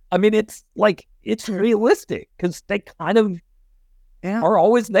unreal. I mean, it's realistic because they kind of are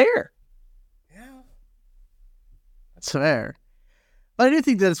always there. Yeah. That's fair. But I do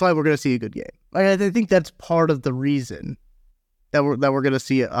think that's why we're going to see a good game. I think that's part of the reason that we're going to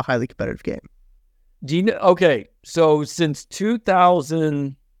see a highly competitive game. Do you know? Okay, so since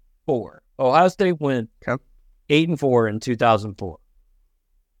 2004, Ohio State went 8-4 in 2004.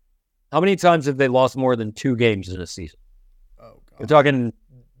 How many times have they lost more than 2 games in a season? Oh, God. We're talking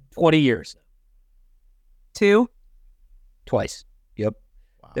 20 years. 2? Twice. Yep.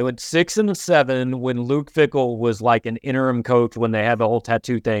 Wow. They went 6-7 when Luke Fickell was like an interim coach when they had the whole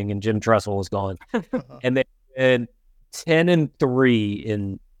tattoo thing and Jim Tressel was gone. And they went 10-3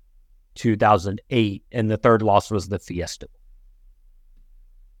 in 2008, and the third loss was the Fiesta.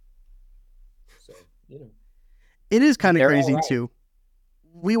 So, it is kind of they're crazy right. too.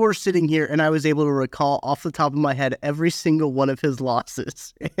 We were sitting here, and I was able to recall off the top of my head every single one of his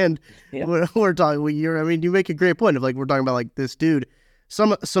losses. And we're talking. You make a great point of we're talking about this dude.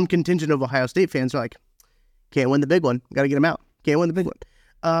 Some contingent of Ohio State fans are like, can't win the big one, got to get him out. Can't win the big one.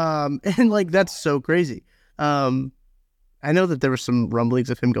 And that's so crazy. I know that there were some rumblings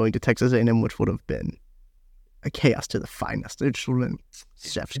of him going to Texas A&M, which would have been a chaos to the finest. It just would have been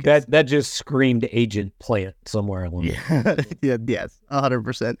chef's kiss. That just screamed agent plant somewhere along. Yes,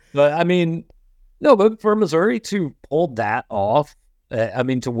 100%. But I mean, no, but for Missouri to pull that off,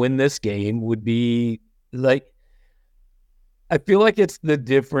 to win this game would be I feel like it's the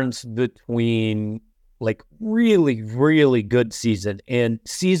difference between really, really good season and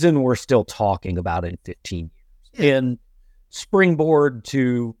season we're still talking about in 15 years. And springboard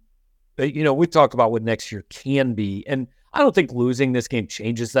to, we talked about what next year can be. And I don't think losing this game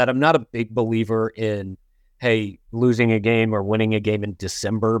changes that. I'm not a big believer in, hey, losing a game or winning a game in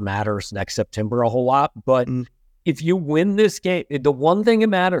December matters next September a whole lot. But if you win this game, the one thing it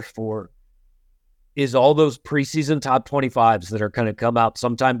matters for is all those preseason top 25s that are going to come out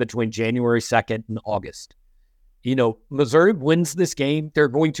sometime between January 2nd and August. Missouri wins this game, they're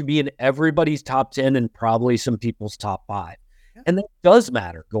going to be in everybody's top 10 and probably some people's top 5. Yeah. And that does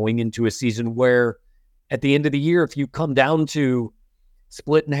matter going into a season where at the end of the year, if you come down to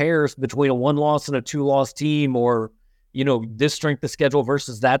splitting hairs between a 1-loss and a 2-loss team or, this strength of schedule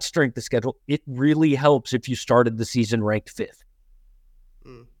versus that strength of schedule, it really helps if you started the season ranked 5th.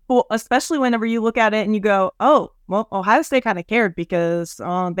 Well, especially whenever you look at it and you go, oh, well, Ohio State kind of cared because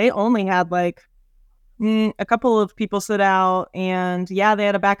they only had a couple of people sit out, and they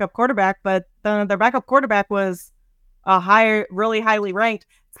had a backup quarterback, but their backup quarterback was really highly ranked.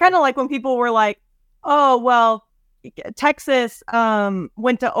 It's kind of like when people were like, oh, well, Texas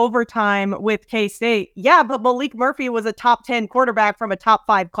went to overtime with K-State. Yeah, but Malik Murphy was a top 10 quarterback from a top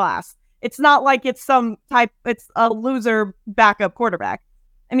 5 class. It's not like it's it's a loser backup quarterback.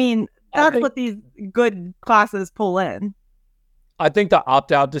 I mean, that's what these good classes pull in. I think the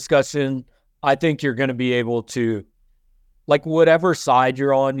opt-out discussion, I think you're going to be able to, whatever side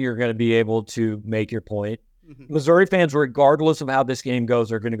you're on, you're going to be able to make your point. Mm-hmm. Missouri fans, regardless of how this game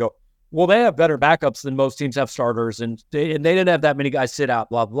goes, are going to go, well, they have better backups than most teams have starters, and they didn't have that many guys sit out,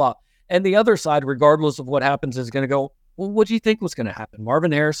 blah, blah. And the other side, regardless of what happens, is going to go, well, what do you think was going to happen?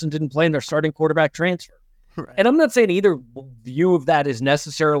 Marvin Harrison didn't play in their starting quarterback transfer. Right. And I'm not saying either view of that is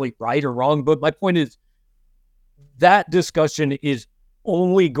necessarily right or wrong, but my point is that discussion is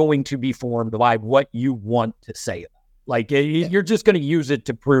only going to be formed by what you want to say about it. Like, you're just going to use it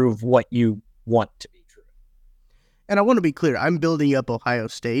to prove what you want to be true. And I want to be clear, I'm building up Ohio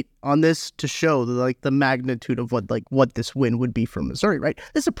State on this to show the magnitude of what this win would be for Missouri, right?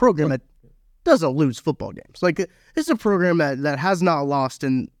 This is a program that doesn't lose football games. Like, this is a program that has not lost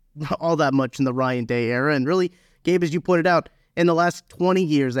in all that much in the Ryan Day era. And really, Gabe, as you pointed out, in the last 20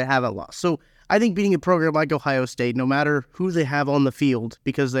 years, they haven't lost. So I think beating a program like Ohio State, no matter who they have on the field,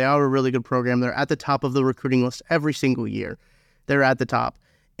 because they are a really good program, they're at the top of the recruiting list every single year. They're at the top.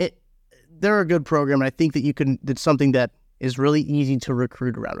 They're a good program, and I think that it's something that is really easy to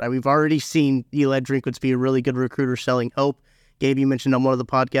recruit around. Right? We've already seen Eli Drinkwitz be a really good recruiter selling hope. Gabe, you mentioned on one of the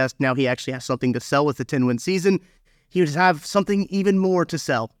podcasts, now he actually has something to sell with the 10-win season. He would have something even more to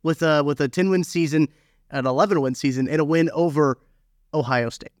sell with a 10-win season, an 11-win season, and a win over Ohio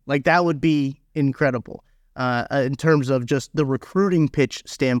State. Like, that would be incredible in terms of just the recruiting pitch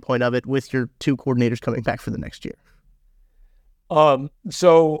standpoint of it with your two coordinators coming back for the next year.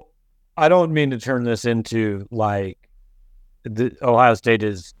 So I don't mean to turn this into like Ohio State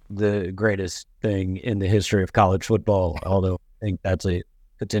is the greatest thing in the history of college football, although I think that's a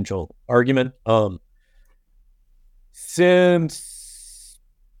potential argument. Since,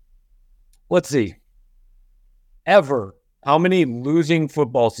 let's see, how many losing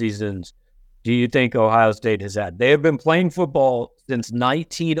football seasons do you think Ohio State has had? They have been playing football since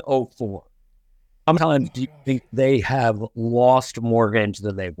 1904. How many times do you think they have lost more games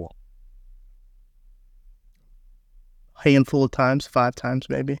than they've won? Handful of times, 5 times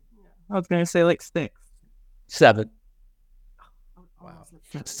maybe. I was going to say like 6. 7. Wow.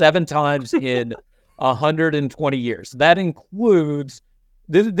 7 times in 120 years. That includes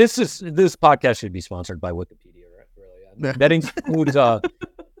this podcast should be sponsored by Wikipedia, right? Really. That includes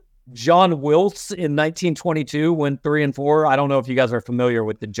John Wilkes in 1922 went 3-4. I don't know if you guys are familiar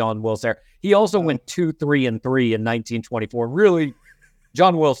with the John Wilkes there. He also went 2-3-3 in 1924. Really,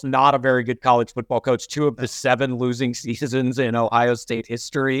 John Wilkes, not a very good college football coach. 2 of the 7 losing seasons in Ohio State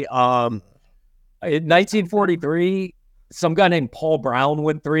history. In 1943, some guy named Paul Brown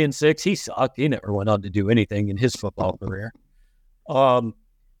went 3-6. He sucked. He never went on to do anything in his football career.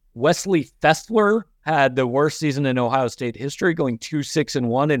 Wesley Fessler had the worst season in Ohio State history, going 2-6-1 in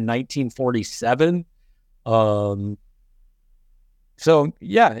 1947. So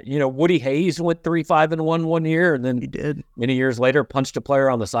yeah, Woody Hayes went 3-5-1 one year, and then He did. many years later punched a player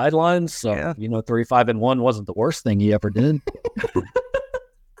on the sidelines. So, Yeah. 3-5-1 wasn't the worst thing he ever did.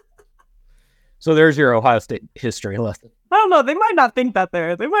 So there's your Ohio State history lesson. I don't know. They might not think that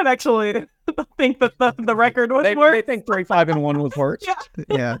there. They might actually think that the record was worse. They think 3-5-1 was worse.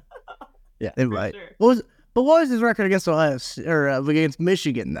 Yeah. Yeah. They might. Sure. What was his record against Ohio or against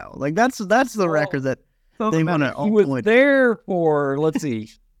Michigan though? Like that's the record that they want to. He was there for, let's see,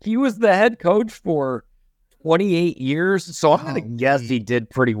 he was the head coach for 28 years. So I'm going to guess he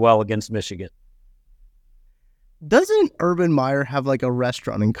did pretty well against Michigan. Doesn't Urban Meyer have like a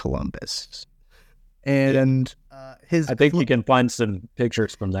restaurant in Columbus? And I think you can find some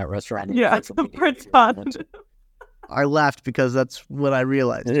pictures from that restaurant. Yeah, it's pretty fun. I laughed because that's what I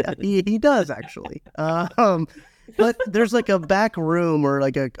realized. Yeah, he does actually. But there's like a back room or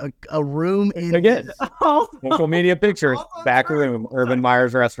like a room in Again, social media pictures, back room, Urban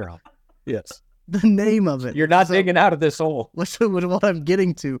Meyer's restaurant. Yes. the name of it. You're not digging out of this hole. What I'm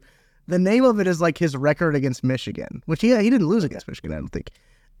getting to. The name of it is like his record against Michigan, which he didn't lose against Michigan, I don't think.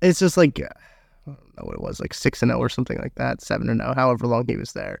 It's just like, I don't know what it was, like 6-0 or something like that, 7-0, however long he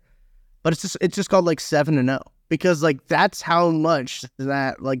was there. But it's just called like 7-0 because like that's how much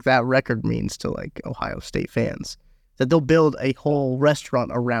that record means to like Ohio State fans, that they'll build a whole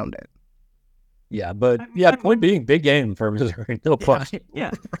restaurant around it. Yeah, but point being, big game for Missouri. No question.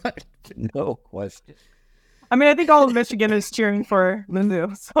 Yeah. Right. No question. I mean, I think all of Michigan is cheering for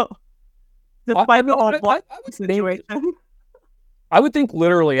Mizzou. So, despite the whole situation. I would think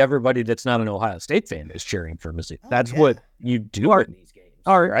literally everybody that's not an Ohio State fan is cheering for Mizzou. That's what you do in these games,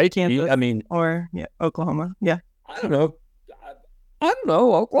 right? Kansas, or Oklahoma. Yeah. I don't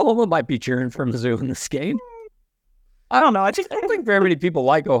know. Oklahoma might be cheering for Mizzou in this game. I don't know. I don't think very many people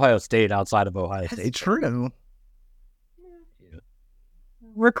like Ohio State outside of Ohio That's State. true. Yeah.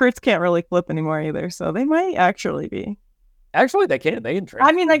 Recruits can't really flip anymore either, so they might actually be. Actually, they can. They can transfer.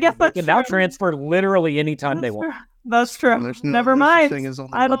 I mean, I guess that's they can now true. transfer literally anytime they want. That's true. There's no Never such mind. thing as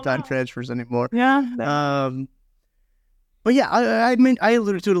only I don't one-time know. transfers anymore. Yeah. But yeah, I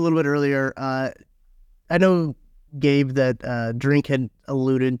alluded to it a little bit earlier. I know Gabe, that Drink had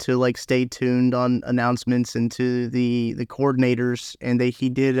alluded to, like, stay tuned on announcements into the coordinators, and he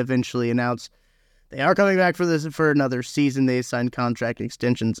did eventually announce they are coming back for another season. They signed contract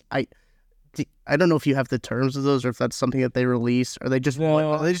extensions. I don't know if you have the terms of those, or if that's something that they release. Are they just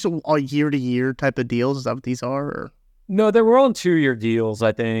all year-to-year type of deals? Is that what these are? Or? No, they were on 2-year deals,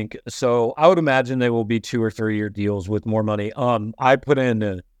 I think. So I would imagine they will be 2 or 3 year deals with more money. I put in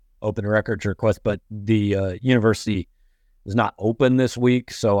an open records request, but the university is not open this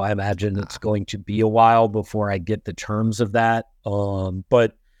week, so I imagine it's going to be a while before I get the terms of that.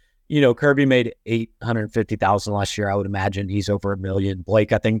 But Kirby made $850,000 last year. I would imagine he's over $1 million.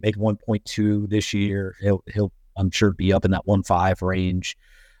 Blake, I think, made 1.2 this year. He'll I'm sure be up in that 1.5 range.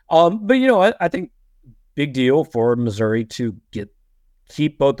 But I think big deal for Missouri to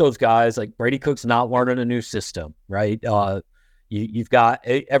keep both those guys. Like, Brady Cook's not learning a new system, right? You've got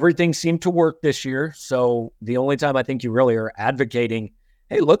everything seemed to work this year. So the only time I think you really are advocating,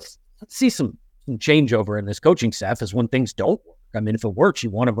 hey, let's see some changeover in this coaching staff is when things don't work. I mean, if it works, you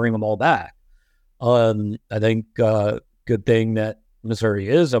want to bring them all back. I think good thing that Missouri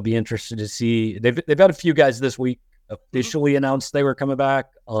is. I'll be interested to see. They've had a few guys this week officially announced they were coming back.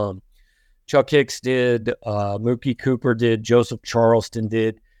 Chuck Hicks did. Mookie Cooper did. Joseph Charleston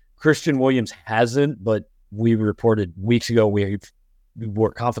did. Christian Williams hasn't, but we reported weeks ago we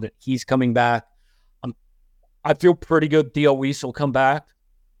were confident he's coming back. I feel pretty good Theo Weiss will come back.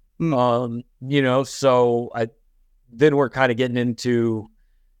 So then we're kind of getting into,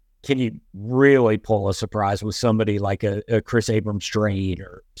 can you really pull a surprise with somebody like a Chris Abrams-Drain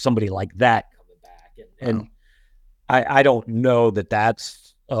or somebody like that coming back? And I don't know that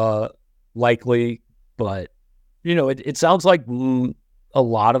that's likely, but it sounds like a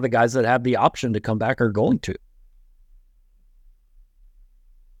lot of the guys that have the option to come back are going to.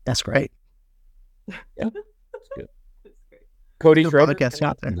 That's great. Yeah, that's good. Cody Schroeder,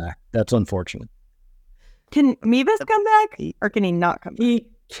 out there. That's unfortunate. Can Mevis come back, or can he not come back? He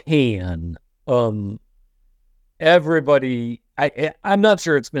can. Everybody, I'm not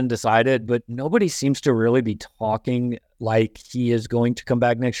sure it's been decided, but nobody seems to really be talking like he is going to come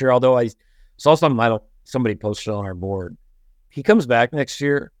back next year. Although I saw somebody posted on our board. He comes back next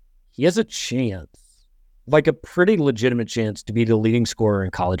year, he has a chance, like a pretty legitimate chance, to be the leading scorer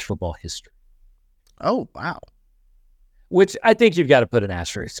in college football history. Oh, wow. Which I think you've got to put an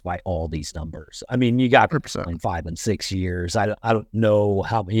asterisk by all these numbers. I mean, you got 5 and 6 years. I don't know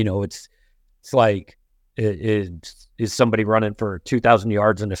how, it's like, is somebody running for 2,000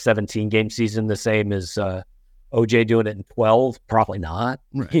 yards in a 17-game season the same as OJ doing it in 12? Probably not,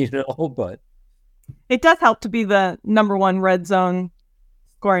 right. But it does help to be the number one red zone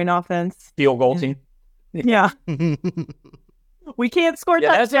scoring offense. Field goal team. Yeah. We can't score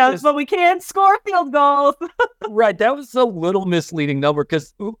touchdowns, but we can score field goals. Right. That was a little misleading number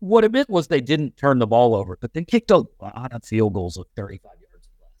because what it meant was they didn't turn the ball over, but they kicked a lot of field goals of 35 yards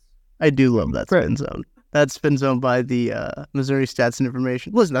or less. I do love that spin zone. That's spin zone by the Missouri Stats and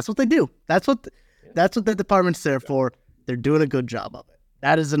Information. Listen, that's what they do. That's what the department's there for. They're doing a good job of it.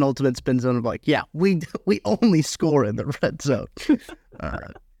 That is an ultimate spin zone of like, yeah, we only score in the red zone.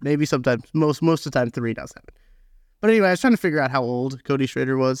 Maybe sometimes, most of the time, 3 does happen. But anyway, I was trying to figure out how old Cody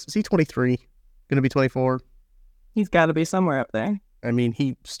Schrader was. Is he 23? Going to be 24? He's got to be somewhere up there. I mean,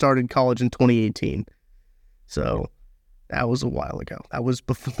 he started college in 2018. So that was a while ago. That was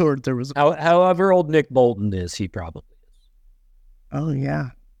before there was... However old Nick Bolton is, he probably is. Oh, yeah.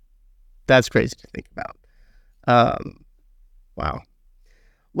 That's crazy to think about. Wow.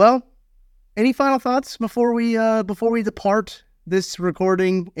 Well, any final thoughts before we depart this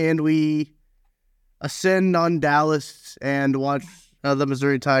recording and we ascend on Dallas and watch the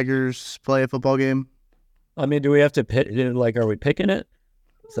Missouri Tigers play a football game? I mean, do we have to pick? Like, are we picking it?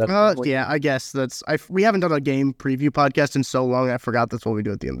 Yeah, I guess we haven't done a game preview podcast in so long. I forgot that's what we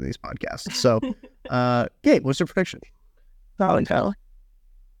do at the end of these podcasts. So, Gabe, what's your prediction? Solid.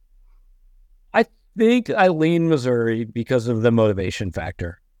 I think I lean Missouri because of the motivation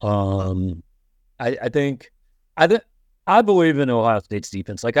factor. I believe in Ohio State's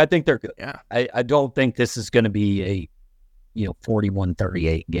defense. Like, I think they're good. Yeah. I don't think this is going to be a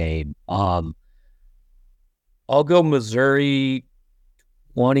 41-38 game. I'll go Missouri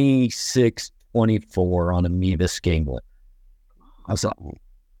 26-24 on a Mevis game win. How's that?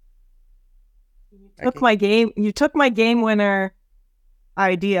 You took my game winner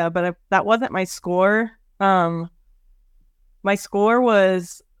idea, but that wasn't my score. My score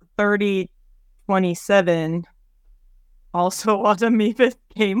was 30-27. Also on a Mevis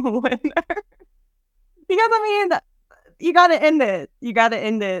game winner. Because, I mean, you got to end it.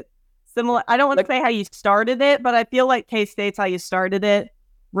 similar. I don't want to say how you started it, but I feel like K-State's how you started it.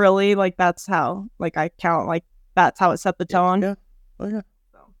 Really, like that's how, like I count, like that's how it set the tone. Yeah. Oh yeah.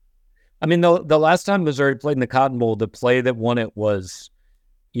 I mean, the last time Missouri played in the Cotton Bowl, the play that won it was,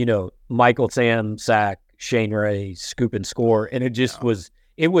 Michael Sam sack, Shane Ray scoop and score, and it just was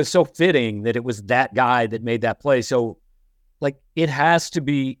so fitting that it was that guy that made that play. So, like, it has to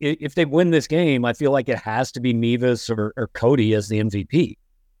be, if they win this game, I feel like it has to be Mevis or Cody as the MVP.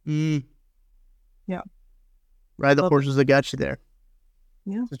 Yeah. Ride the horses that got you there.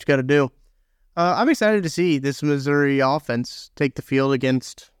 Yeah. That's what you got to do. I'm excited to see this Missouri offense take the field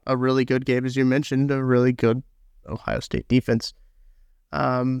against a really good game, as you mentioned, a really good Ohio State defense.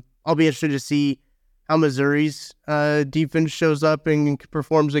 I'll be interested to see how Missouri's defense shows up and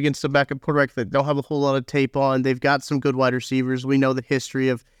performs against a backup quarterback that don't have a whole lot of tape on. They've got some good wide receivers. We know the history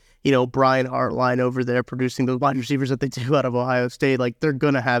of, Brian Hartline over there producing those wide receivers that they do out of Ohio State. Like, they're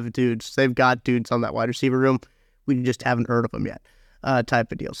going to have dudes. They've got dudes on that wide receiver room. We just haven't heard of them yet,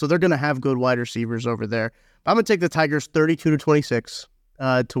 type of deal. So they're going to have good wide receivers over there. I'm going to take the Tigers 32-26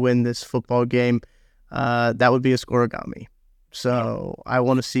 to win this football game. That would be a scoregami. So I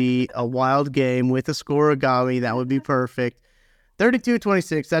want to see a wild game with a scoregami. That would be perfect.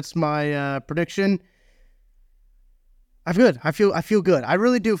 32-26. That's my prediction. I'm good. I feel good. I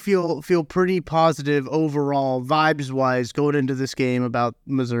really do feel pretty positive overall, vibes wise, going into this game about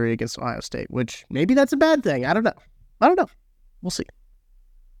Missouri against Ohio State. Which maybe that's a bad thing. I don't know. We'll see.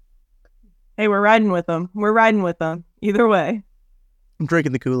 Hey, we're riding with them. Either way. I'm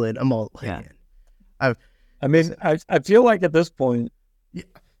drinking the Kool-Aid. I'm all the way in. I feel like at this point,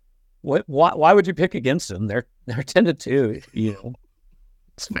 why would you pick against them? They're 10-2.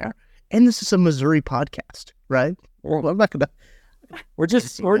 It's fair. And this is a Missouri podcast, right? Well, I'm not gonna. We're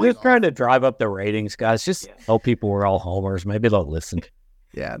just trying to drive up the ratings, guys. Just tell people we're all homers. Maybe they'll listen.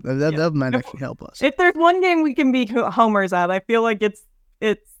 Yeah, that might actually help us. If there's one game we can be homers at, I feel like it's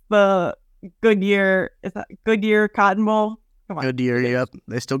the Goodyear. Is that Goodyear Cotton Bowl? Come on. Goodyear, yep.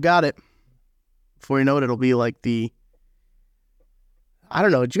 They still got it. Before you know it, it'll be like I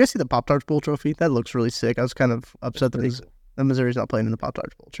don't know. Did you guys see the Pop-Tarts Bowl trophy? That looks really sick. I was kind of upset that Missouri's not playing in the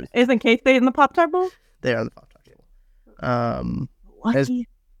Pop-Tarts Bowl trophy. Isn't K-State in the Pop-Tart Bowl? They are in the Pop-Tarts Bowl.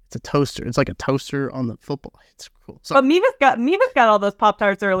 It's a toaster. It's like a toaster on the football. It's cool. So, but Mevis got all those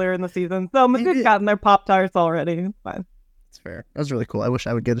Pop-Tarts earlier in the season, so Mizzou's gotten their Pop-Tarts already. It's fine. It's fair. That was really cool. I wish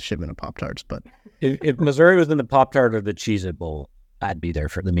I would get a shipment of Pop-Tarts, but if Missouri was in the Pop-Tart or the Cheez-It Bowl, I'd be there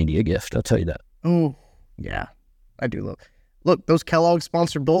for the media gift. I'll tell you that. Oh, yeah. I do look, those Kellogg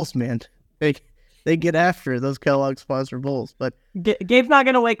sponsored bowls, man. They get after those Kellogg sponsored bowls, but Gabe's not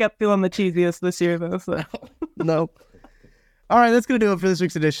gonna wake up feeling the cheesiest this year, though. So. No. All right, that's gonna do it for this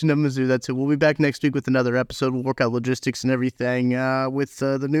week's edition of Mizzou. That's it. We'll be back next week with another episode. We'll work out logistics and everything with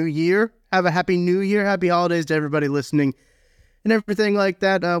the new year. Have a happy New Year, happy holidays to everybody listening, and everything like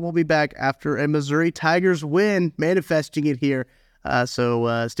that. We'll be back after a Missouri Tigers win, manifesting it here.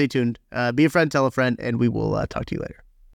 So stay tuned. Be a friend, tell a friend, and we will talk to you later.